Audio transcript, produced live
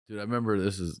Dude, I remember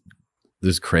this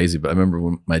is crazy, but I remember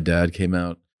when my dad came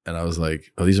out and I was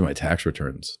like, oh, these are my tax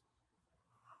returns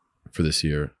for this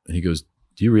year. And he goes,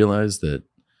 do you realize that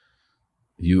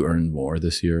you earned more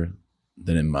this year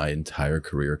than in my entire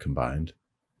career combined?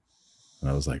 And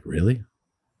I was like, really?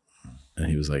 And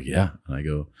he was like, yeah. And I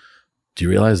go, do you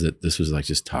realize that this was like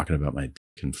just talking about my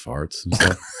dick and farts and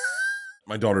stuff?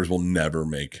 My daughters will never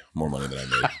make more money than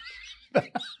I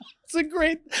make. It's a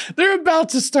great, they're about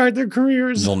to start their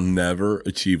careers. They'll never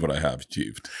achieve what I have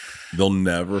achieved. They'll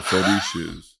never fill these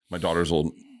shoes. My daughters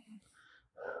will.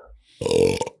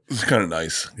 Oh, it's kind of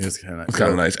nice. It's kind of nice. It's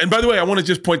kind of nice. And by the way, I want to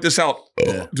just point this out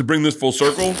to bring this full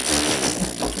circle.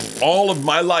 All of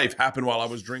my life happened while I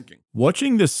was drinking.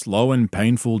 Watching the slow and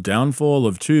painful downfall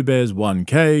of Two Bears, One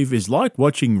Cave is like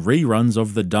watching reruns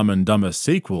of the Dumb and Dumber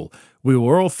sequel. We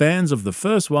were all fans of the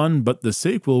first one, but the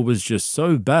sequel was just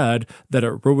so bad that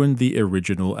it ruined the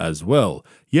original as well.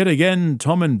 Yet again,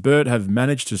 Tom and Bert have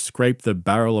managed to scrape the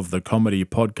barrel of the comedy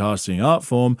podcasting art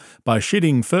form by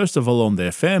shitting first of all on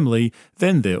their family,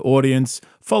 then their audience,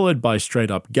 followed by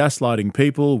straight up gaslighting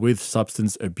people with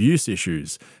substance abuse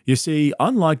issues. You see,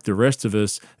 unlike the rest of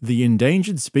us, the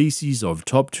endangered species of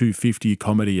top 250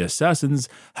 comedy assassins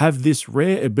have this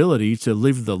rare ability to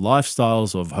live the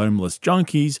lifestyles of homeless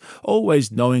junkies,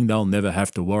 always knowing they'll never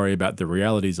have to worry about the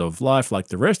realities of life like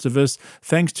the rest of us,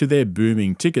 thanks to their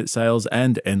booming ticket sales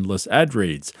and endless ad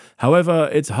reads. However,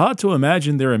 it's hard to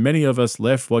imagine there are many of us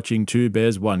left watching Two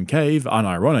Bears, One Cave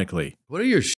unironically. What are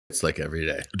your shits like every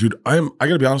day? Dude, I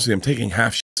gotta be honest with you, I'm taking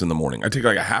half shits in the morning. I take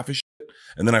like a half a shit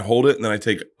and then I hold it and then I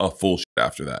take a full shit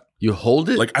after that. You hold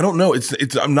it? Like, I don't know. It's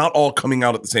I'm not all coming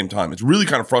out at the same time. It's really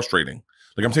kind of frustrating.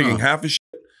 Like, I'm taking half a shit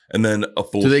and then a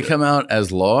full Do they shit. come out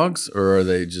as logs or are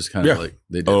they just kind of like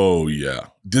they do? Oh yeah.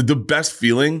 The best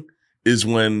feeling is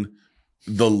when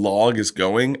the log is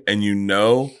going and you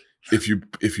know if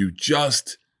you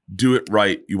just do it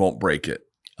right, you won't break it.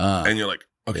 And you're like,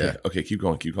 okay, okay, keep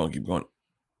going.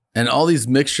 And all these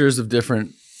mixtures of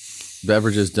different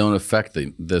beverages don't affect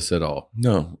this at all.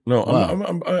 No.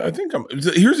 Wow. I think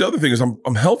here's the other thing is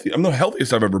I'm healthy. I'm the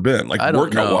healthiest I've ever been. Like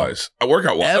workout wise. I work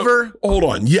out ever. Hold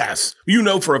on. Yes. You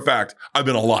know for a fact I've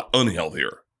been a lot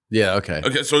unhealthier. Yeah. Okay.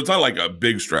 Okay. So it's not like a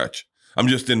big stretch. I'm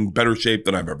just in better shape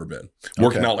than I've ever been.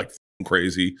 Working out like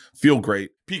crazy. Feel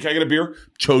great. Pete, can I get a beer?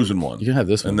 Chosen one. You can have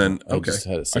this one. And then Okay.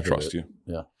 I trust you.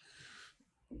 Yeah.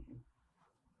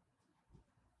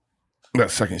 That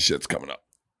second shit's coming up.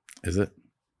 Is it?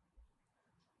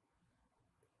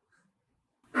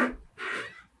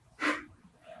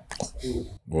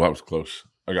 Well, that was close.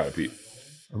 I got it, Pete.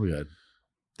 Oh, we good.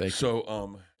 Thank you.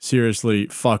 So, Seriously,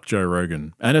 fuck Joe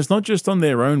Rogan. And it's not just on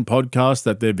their own podcast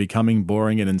that they're becoming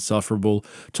boring and insufferable.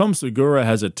 Tom Segura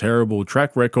has a terrible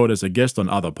track record as a guest on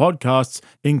other podcasts,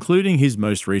 including his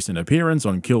most recent appearance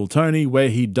on Kill Tony, where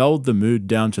he dulled the mood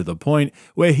down to the point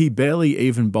where he barely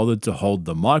even bothered to hold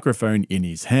the microphone in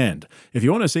his hand. If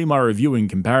you want to see my review in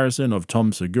comparison of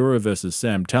Tom Segura versus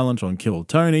Sam Talent on Kill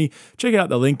Tony, check out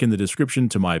the link in the description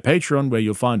to my Patreon, where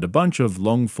you'll find a bunch of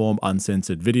long-form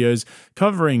uncensored videos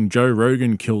covering Joe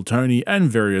Rogan, Kill Tony,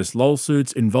 and various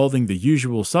lawsuits involving the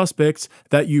usual suspects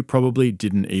that you probably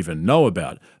didn't even know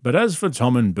about. But as for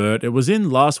Tom and Bert, it was in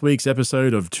last week's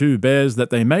episode of Two Bears that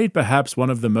they made perhaps one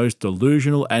of the most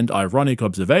delusional and ironic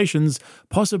observations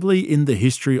possibly in the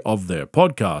history of their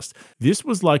podcast. This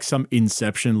was like some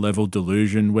Inception-level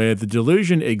delusion where the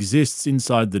delusion exists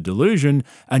inside the delusion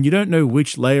and you don't know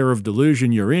which layer of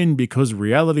delusion you're in because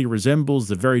reality resembles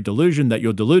the very delusion that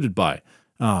you're deluded by.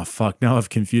 Oh, fuck, now I've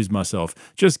confused myself.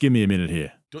 Just give me a minute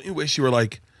here. don't you wish you were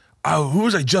like, oh, who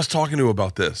was I just talking to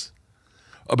about this?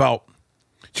 Do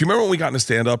you remember when we got into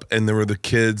stand-up and there were the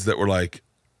kids that were like,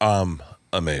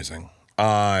 amazing.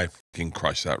 I fucking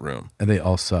crushed that room. And they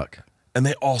all suck. And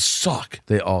they all suck.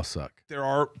 They all suck. There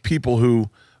are people who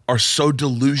are so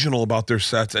delusional about their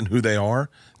sets and who they are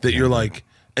that you're like,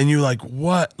 and you're like,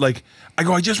 what? Like, I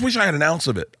go, I just wish I had an ounce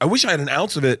of it. I wish I had an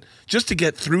ounce of it just to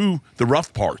get through the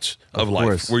rough parts of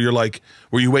life where you're like,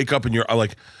 where you wake up and you're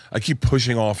like, I keep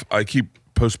pushing off, I keep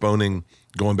postponing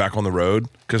going back on the road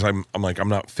because I'm like, I'm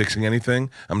not fixing anything.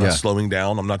 I'm not slowing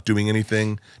down. I'm not doing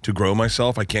anything to grow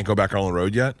myself. I can't go back on the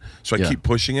road yet. So I keep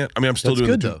pushing it. I mean, I'm still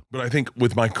doing it. But I think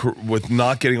with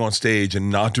not getting on stage and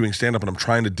not doing stand-up and I'm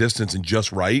trying to distance and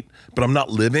just write, but I'm not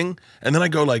living. And then I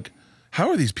go like, how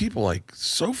are these people like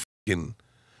so fucking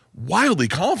wildly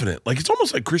confident? Like it's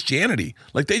almost like Christianity.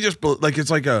 Like they just like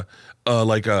it's like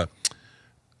an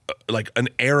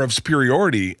air of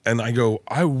superiority. And I go,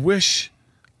 I wish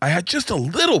I had just a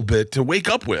little bit to wake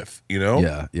up with, you know?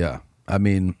 Yeah, yeah. I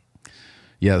mean,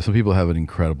 yeah, some people have an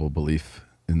incredible belief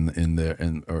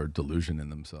or delusion in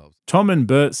themselves. Tom and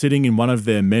Bert sitting in one of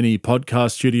their many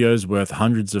podcast studios worth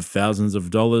hundreds of thousands of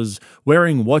dollars,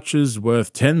 wearing watches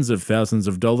worth tens of thousands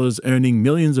of dollars, earning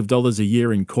millions of dollars a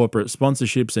year in corporate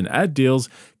sponsorships and ad deals,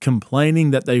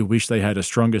 complaining that they wish they had a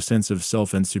stronger sense of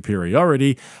self and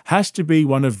superiority, has to be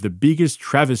one of the biggest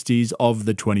travesties of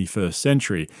the 21st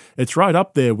century. It's right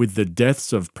up there with the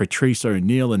deaths of Patrice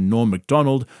O'Neill and Norm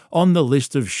Macdonald on the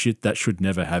list of shit that should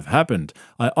never have happened.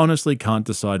 I honestly can't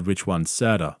decide which one's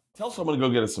sadder. Tell someone to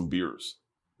go get us some beers.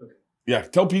 Okay. Yeah,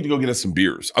 tell Pete to go get us some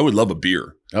beers. I would love a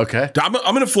beer. Okay.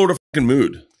 I'm in a Florida fucking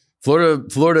mood.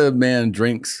 Florida man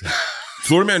drinks.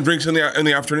 Florida man drinks in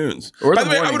the afternoons. By the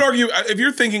way, I would argue, if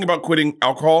you're thinking about quitting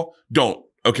alcohol, don't,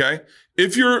 okay?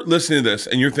 If you're listening to this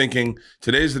and you're thinking,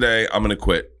 today's the day, I'm going to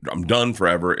quit. I'm done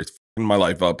forever. It's fucking my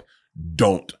life up.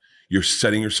 Don't. You're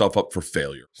setting yourself up for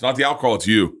failure. It's not the alcohol, it's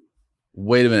you.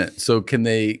 Wait a minute. So can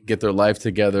they get their life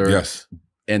together Yes.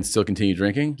 and still continue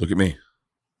drinking? Look at me.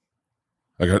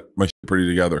 I got my shit pretty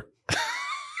together.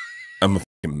 I'm a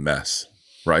fucking mess,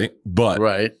 right? But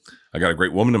Right. I got a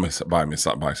great woman by my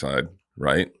side,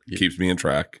 right? Keeps me in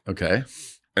track. Okay.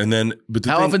 And then, but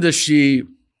how often does she,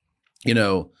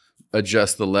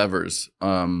 adjust the levers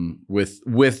with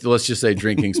let's just say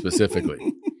drinking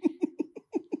specifically?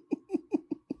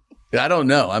 I don't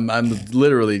know. I'm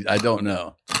literally, I don't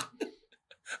know.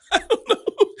 I don't know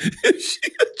if she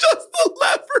adjusts the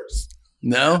levers.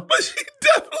 No? But she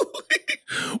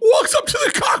definitely walks up to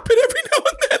the cockpit every now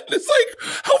and then. And it's like,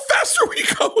 how fast are we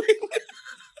going?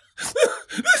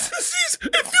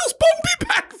 It feels bumpy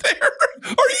back there.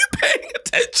 Are you paying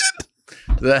attention?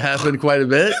 That happened quite a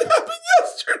bit? It happened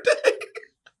yesterday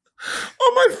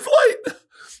on my flight.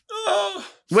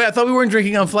 Wait, I thought we weren't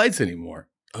drinking on flights anymore.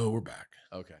 Oh, we're back.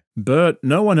 Okay. Bert,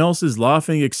 no one else is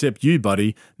laughing except you,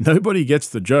 buddy. Nobody gets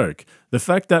the joke. The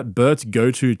fact that Bert's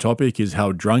go-to topic is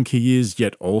how drunk he is,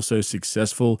 yet also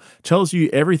successful, tells you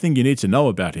everything you need to know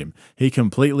about him. He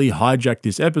completely hijacked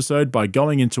this episode by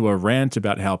going into a rant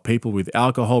about how people with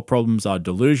alcohol problems are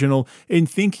delusional in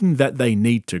thinking that they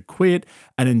need to quit,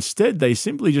 and instead they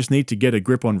simply just need to get a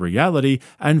grip on reality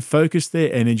and focus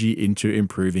their energy into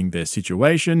improving their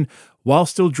situation while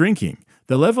still drinking.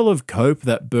 The level of cope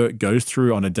that Bert goes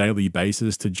through on a daily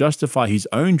basis to justify his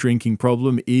own drinking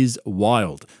problem is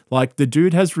wild. Like, the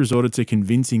dude has resorted to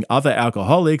convincing other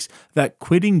alcoholics that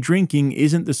quitting drinking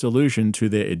isn't the solution to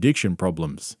their addiction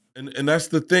problems. And that's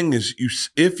the thing is,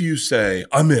 if you say,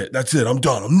 that's it, I'm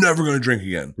done, I'm never going to drink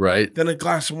again. Right. Then a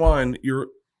glass of wine, your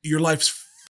life's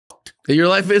fucked. Your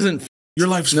life isn't. Your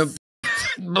life's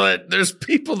But there's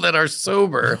people that are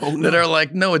sober that are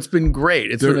like, no, it's been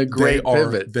great. It's been a great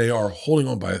pivot. They are holding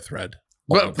on by a thread.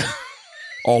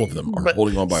 All of them are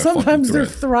holding on by a fucking thread. Sometimes they're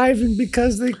thriving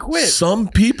because they quit. Some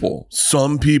people.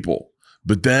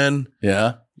 But then,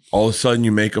 all of a sudden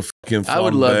you make a fucking flambe. I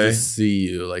would love to see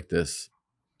you like this.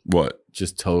 What?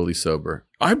 Just totally sober.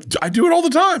 I do it all the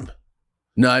time.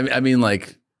 No, I mean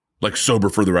like sober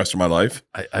for the rest of my life.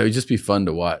 I would just be fun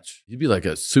to watch. You'd be like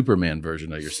a Superman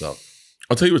version of yourself.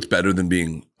 I'll tell you what's better than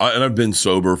and I've been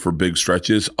sober for big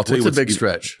stretches. I'll tell you what's a big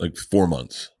stretch? Like 4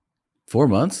 months. 4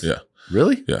 months? Yeah.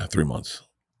 Really? Yeah, 3 months.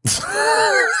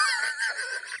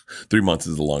 3 months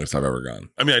is the longest I've ever gone.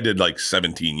 I mean, I did like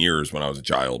 17 years when I was a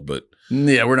child, but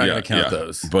yeah, we're not going to count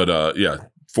those. But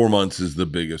 4 months is the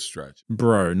biggest stretch.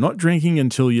 Bro, not drinking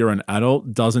until you're an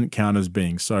adult doesn't count as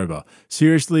being sober.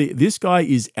 Seriously, this guy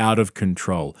is out of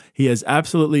control. He has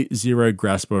absolutely zero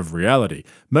grasp of reality.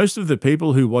 Most of the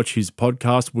people who watch his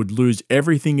podcast would lose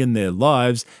everything in their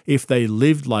lives if they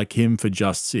lived like him for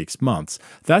just 6 months.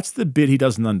 That's the bit he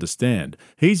doesn't understand.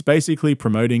 He's basically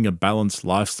promoting a balanced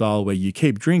lifestyle where you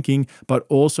keep drinking, but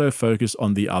also focus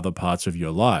on the other parts of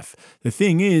your life. The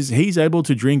thing is, he's able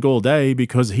to drink all day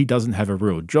because he doesn't have a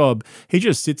real job. He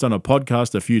just sits on a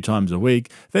podcast a few times a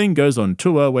week, then goes on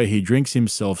tour where he drinks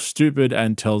himself stupid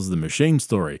and tells the machine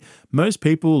story. Most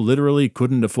people literally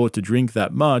couldn't afford to drink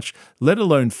that much, let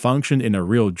alone function in a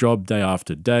real job day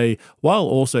after day, while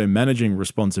also managing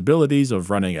responsibilities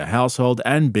of running a household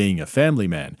and being a family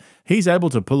man. He's able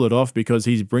to pull it off because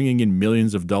he's bringing in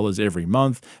millions of dollars every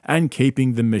month and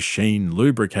keeping the machine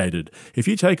lubricated. If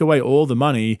you take away all the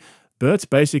money, Bert's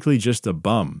basically just a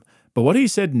bum. But what he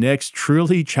said next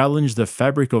truly challenged the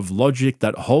fabric of logic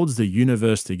that holds the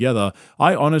universe together.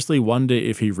 I honestly wonder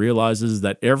if he realizes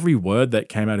that every word that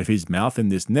came out of his mouth in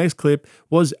this next clip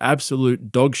was absolute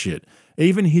dogshit.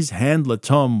 Even his handler,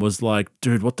 Tom, was like,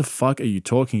 dude, what the fuck are you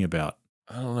talking about?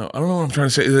 I don't know what I'm trying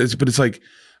to say, but it's like,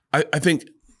 I think,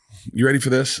 you ready for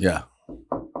this? Yeah.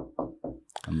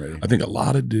 I'm ready. I think a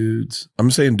lot of dudes,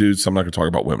 I'm saying dudes, so I'm not going to talk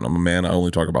about women. I'm a man, I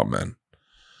only talk about men.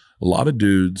 A lot of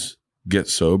dudes get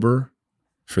sober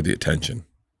for the attention.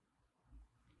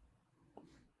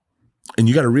 And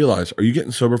you got to realize, are you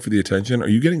getting sober for the attention? Are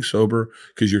you getting sober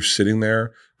because you're sitting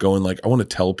there going like, I want to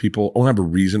tell people, I want to have a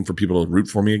reason for people to root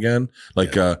for me again.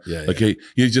 Like, hey,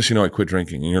 I quit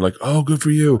drinking. And you're like, oh, good for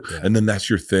you. Yeah. And then that's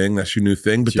your thing. That's your new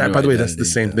thing. But that, by the way, that's the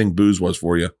same thing booze was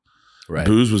for you. Right.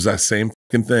 Booze was that same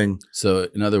fucking thing. So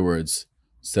in other words,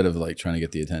 instead of like trying to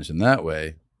get the attention that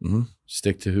way,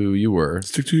 stick to who you were.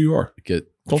 Stick to who you are.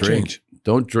 Don't change.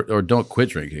 Don't quit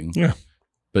drinking. Yeah.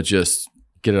 But just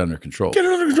get it under control. Get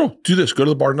it under control. Do this. Go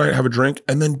to the bar tonight, have a drink,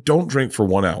 and then don't drink for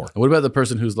 1 hour. What about the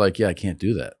person who's like, yeah, I can't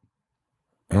do that?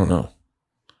 I don't know.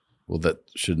 Well,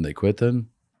 shouldn't they quit then?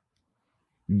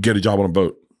 Get a job on a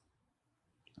boat.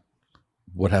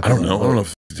 What happened? I don't know. I don't know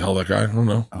if you tell that guy. I don't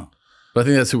know. Oh. But I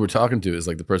think that's who we're talking to, is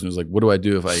like the person who's like, what do I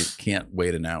do if I can't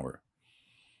wait an hour?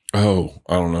 Oh,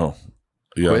 I don't know.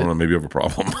 Yeah, Quit? I don't know. Maybe you have a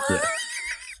problem. Yeah.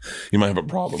 You might have a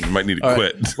problem. You might need to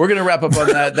quit. Right. We're going to wrap up on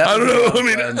that. I don't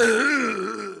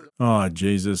know. Oh,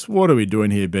 Jesus. What are we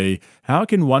doing here, B? How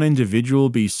can one individual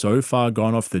be so far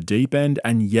gone off the deep end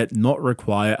and yet not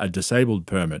require a disabled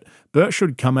permit? Bert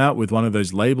should come out with one of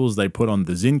those labels they put on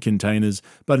the Zyn containers,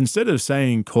 but instead of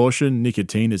saying, caution,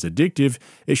 nicotine is addictive,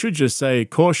 it should just say,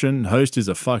 caution, host is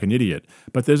a fucking idiot.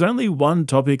 But there's only one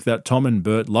topic that Tom and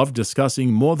Bert love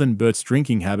discussing more than Bert's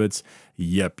drinking habits.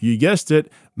 Yep, you guessed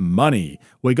it, money.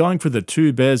 We're going for the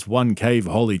two bears, one cave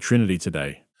holy trinity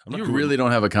today. You really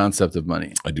don't have a concept of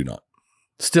money. I do not.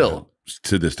 Still.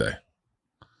 To this day.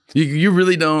 You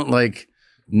really don't like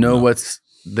know what's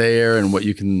there and what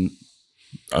you can.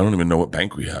 I don't even know what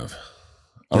bank we have.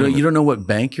 You don't know what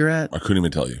bank you're at? I couldn't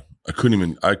even tell you. I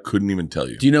couldn't even tell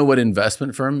you. Do you know what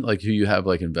investment firm, like who you have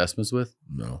like investments with?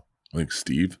 No. I think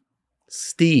Steve.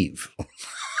 Steve.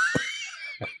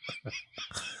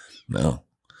 No.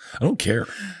 I don't care.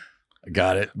 I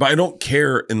got it. But I don't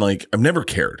care, and like I've never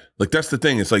cared. Like that's the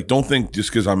thing. It's like, don't think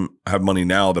just because I have money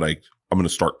now that I'm going to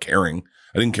start caring.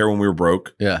 I didn't care when we were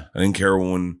broke. Yeah. I didn't care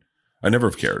when I never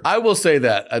have cared. I will say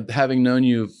that having known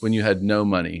you when you had no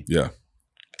money. Yeah.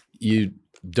 You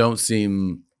don't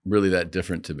seem really that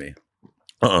different to me.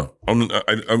 I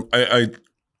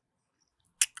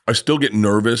still get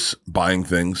nervous buying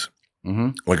things.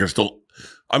 Like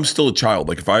I'm still a child.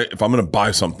 Like if I'm going to buy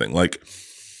something, like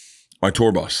my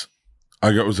tour bus. I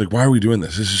was like, why are we doing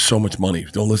this? This is so much money.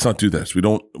 Let's not do this. We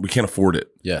can't afford it.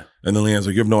 Yeah. And then Leanne's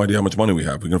like, you have no idea how much money we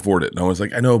have. We can afford it. And I was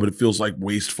like, I know, but it feels like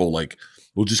wasteful. Like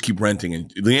we'll just keep renting.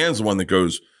 And Leanne's the one that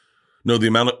goes, no, the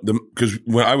amount of because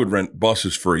when I would rent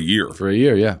buses for a year. For a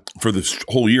year, yeah. For this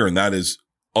whole year. And that is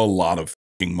a lot of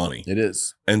fucking money. It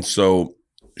is. And so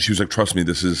she was like, trust me,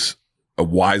 this is a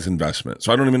wise investment.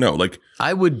 So I don't even know. Like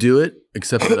I would do it,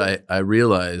 except that I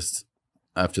realized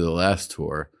after the last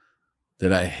tour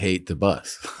that I hate the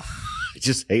bus. I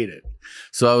just hate it.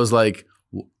 So I was like,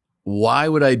 why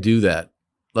would I do that?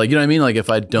 Like, you know what I mean? Like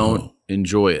if I don't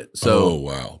enjoy it. So, oh,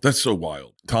 wow. That's so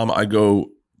wild. Tom, I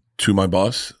go to my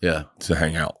bus to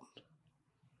hang out.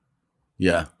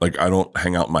 Yeah. Like I don't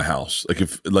hang out in my house. Like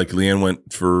if like Leanne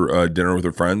went for dinner with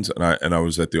her friends and I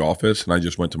was at the office and I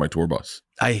just went to my tour bus.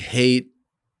 I hate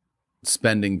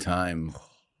spending time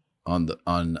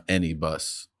on any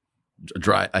bus.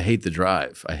 I hate the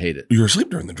drive. I hate it. You're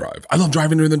asleep during the drive. I love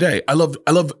driving during the day. I love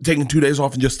taking 2 days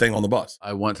off and just staying on the bus.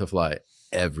 I want to fly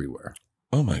everywhere.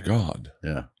 Oh my God.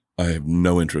 Yeah. I have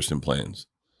no interest in planes.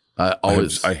 I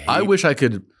wish I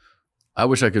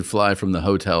could fly from the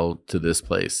hotel to this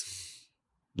place.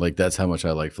 Like that's how much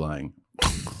I like flying.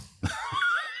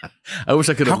 I wish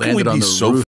I could have landed on the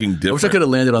roof. I wish I could have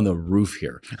landed on the roof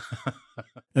here.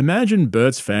 Imagine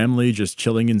Bert's family just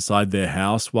chilling inside their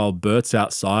house while Bert's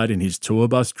outside in his tour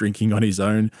bus drinking on his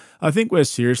own. I think we're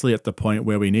seriously at the point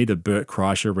where we need a Bert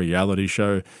Kreischer reality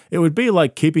show. It would be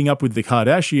like Keeping Up with the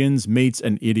Kardashians meets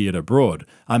An Idiot Abroad.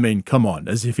 I mean, come on,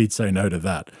 as if he'd say no to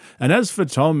that. And as for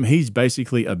Tom, he's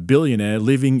basically a billionaire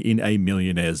living in a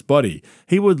millionaire's body.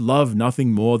 He would love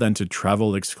nothing more than to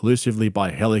travel exclusively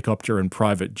by helicopter and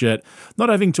private jet, not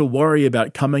having to worry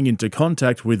about coming into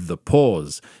contact with the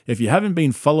pores. If you haven't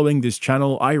been following this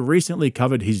channel, I recently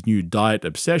covered his new diet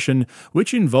obsession,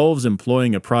 which involves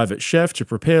employing a private chef to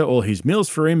prepare all his meals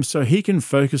for him so he can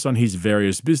focus on his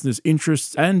various business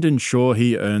interests and ensure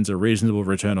he earns a reasonable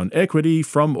return on equity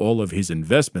from all of his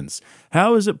investments.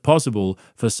 How is it possible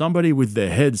for somebody with their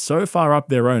head so far up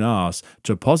their own ass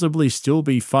to possibly still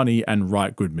be funny and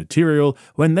write good material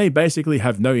when they basically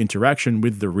have no interaction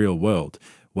with the real world?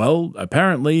 Well,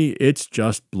 apparently it's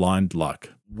just blind luck.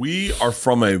 We are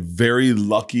from a very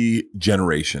lucky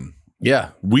generation.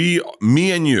 Yeah. Me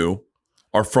and you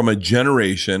are from a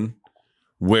generation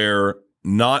where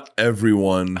not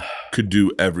everyone could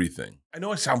do everything. I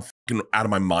know I sound fucking out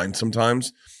of my mind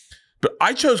sometimes, but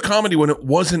I chose comedy when it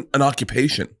wasn't an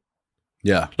occupation.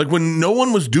 Yeah. Like when no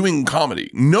one was doing comedy.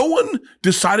 No one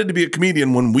decided to be a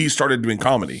comedian when we started doing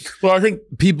comedy. Well, I think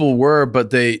people were,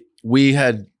 but we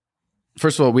had,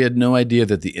 first of all, we had no idea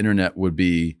that the internet would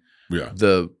be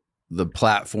the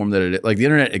platform that it, like the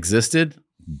internet existed,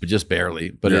 but just barely,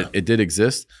 but it did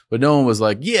exist. But no one was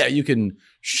like, yeah, you can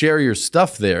share your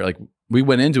stuff there. Like we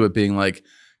went into it being like,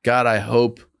 God, I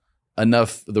hope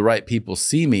enough the right people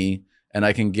see me and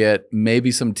I can get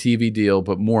maybe some TV deal,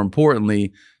 but more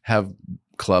importantly, have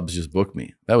clubs just book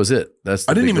me. That was it. I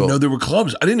didn't even know there were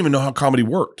clubs. I didn't even know how comedy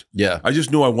worked. Yeah. I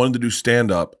just knew I wanted to do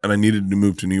stand-up and I needed to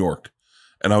move to New York.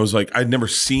 And I was like, I'd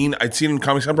seen it in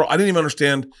Comedy Central. I didn't even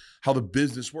understand how the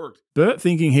business worked. Bert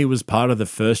thinking he was part of the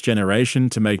first generation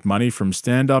to make money from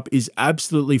stand-up is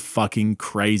absolutely fucking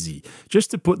crazy.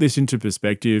 Just to put this into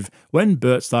perspective, when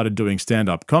Bert started doing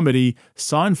stand-up comedy,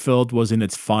 Seinfeld was in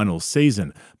its final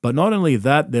season. But not only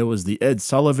that, there was the Ed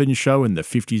Sullivan Show in the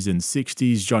 50s and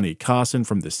 60s, Johnny Carson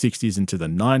from the 60s into the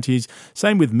 90s,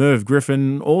 same with Merv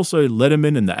Griffin, also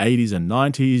Letterman in the 80s and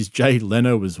 90s, Jay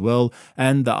Leno as well,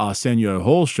 and the Arsenio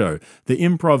Hall Show. The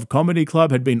Improv Comedy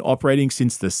Club had been operating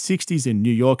since the 60s in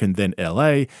New York and then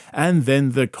LA, and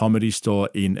then the Comedy Store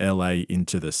in LA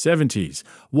into the 70s.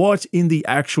 What in the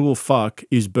actual fuck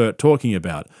is Bert talking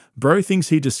about? Bro thinks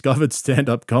he discovered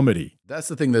stand-up comedy. That's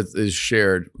the thing that is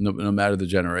shared no matter the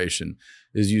generation,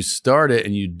 is you start it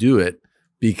and you do it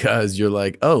because you're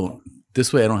like, oh,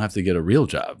 this way I don't have to get a real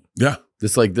job. Yeah.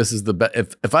 This is the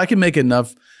best. If I can make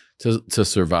enough to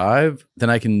survive,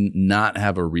 then I can not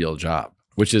have a real job,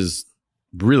 which is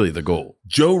really the goal.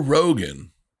 Joe Rogan.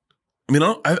 I mean,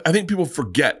 I think people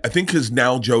forget. I think because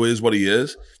now Joe is what he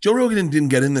is. Joe Rogan didn't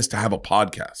get in this to have a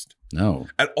podcast. No.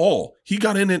 At all. He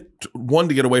got in it, one,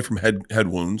 to get away from head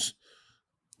wounds.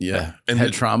 Yeah. And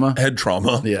head trauma. Head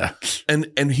trauma. Yeah.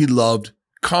 And he loved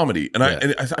comedy. And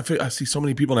Yeah. I see so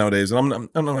many people nowadays, and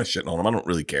I'm not shitting on them. I don't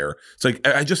really care. It's like,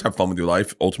 I just have fun with your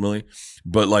life, ultimately.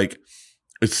 But like,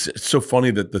 it's so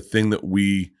funny that the thing that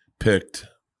we picked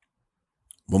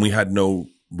when we had no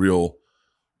real,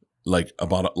 like,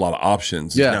 about a lot of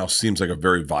options, now seems like a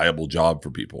very viable job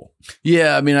for people.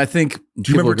 Yeah, I mean, I think.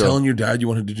 Do you remember telling your dad you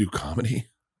wanted to do comedy?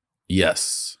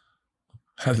 Yes.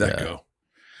 How did that go?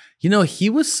 You know,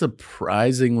 he was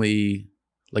surprisingly,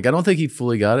 like, I don't think he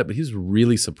fully got it, but he's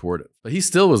really supportive. But he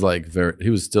still was like,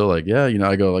 yeah, you know,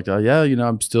 I go like, yeah, you know,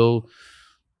 I'm still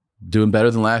doing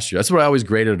better than last year. That's what I always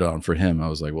graded on for him. I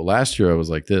was like, well, last year I was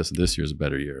like this year's a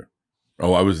better year.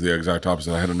 Oh, I was the exact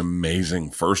opposite. I had an amazing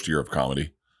first year of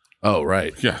comedy. Oh,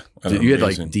 right. Yeah. You had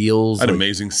like deals. I had an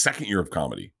amazing second year of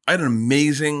comedy. I had an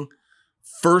amazing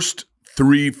first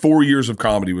 3-4 years of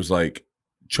comedy was like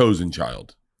chosen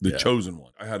child, the chosen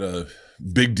one. I had a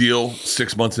big deal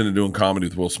 6 months into doing comedy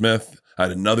with Will Smith. I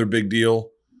had another big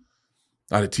deal.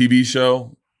 I had a TV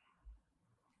show.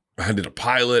 I did a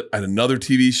pilot. I had another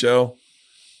TV show.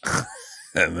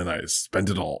 And then I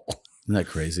spent it all. Isn't that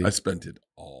crazy? I spent it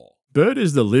all. Bert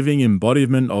is the living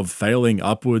embodiment of failing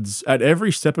upwards at every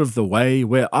step of the way.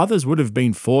 Where others would have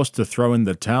been forced to throw in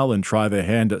the towel and try their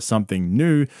hand at something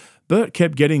new, Bert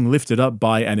kept getting lifted up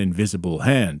by an invisible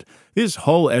hand. This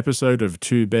whole episode of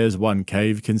Two Bears, One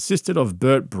Cave consisted of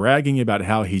Bert bragging about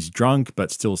how he's drunk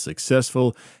but still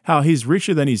successful, how he's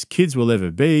richer than his kids will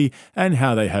ever be, and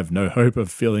how they have no hope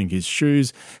of filling his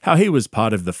shoes, how he was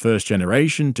part of the first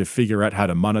generation to figure out how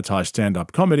to monetize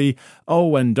stand-up comedy.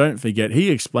 Oh, and don't forget, he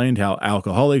explained how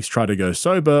alcoholics try to go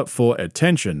sober for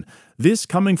attention. This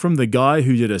coming from the guy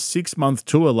who did a 6-month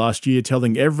tour last year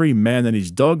telling every man and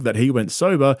his dog that he went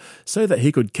sober so that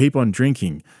he could keep on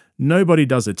drinking. Nobody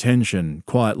does attention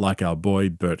quite like our boy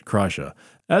Bert Kreischer.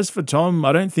 As for Tom,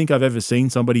 I don't think I've ever seen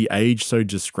somebody age so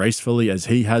disgracefully as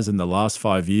he has in the last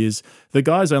 5 years. The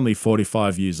guy's only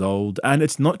 45 years old, and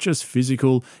it's not just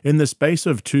physical. In the space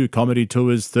of 2 comedy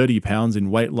tours, 30 pounds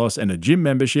in weight loss, and a gym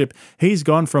membership, he's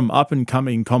gone from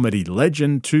up-and-coming comedy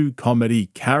legend to comedy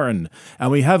Karen, and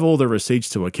we have all the receipts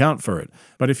to account for it.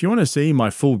 But if you want to see my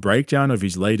full breakdown of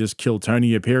his latest Kill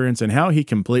Tony appearance and how he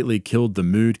completely killed the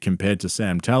mood compared to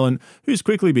Sam Talent, who's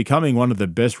quickly becoming one of the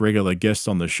best regular guests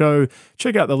on the show,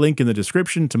 check out the link in the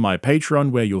description to my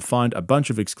Patreon where you'll find a bunch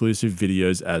of exclusive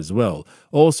videos as well.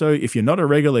 Also, if you're not a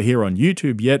regular here on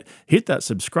YouTube yet, hit that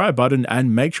subscribe button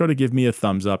and make sure to give me a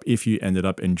thumbs up if you ended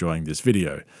up enjoying this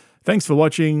video. Thanks for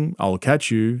watching. I'll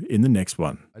catch you in the next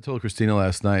one. I told Christina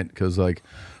last night because, like,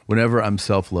 whenever I'm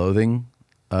self-loathing,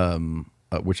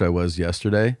 which I was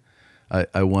yesterday,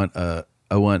 I want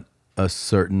a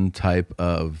certain type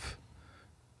of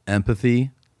empathy,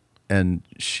 and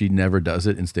she never does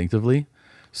it instinctively.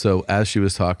 So as she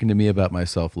was talking to me about my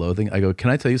self-loathing, I go, can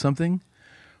I tell you something?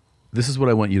 This is what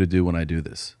I want you to do when I do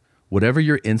this. Whatever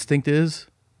your instinct is,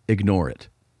 ignore it.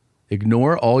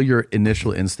 Ignore all your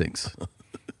initial instincts.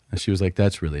 And she was like,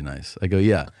 that's really nice. I go,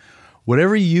 yeah.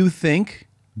 Whatever you think,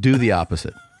 do the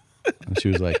opposite. And she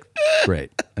was like,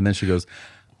 great. And then she goes,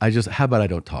 how about I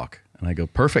don't talk? And I go,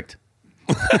 perfect.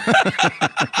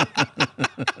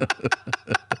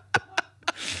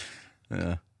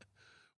 Yeah.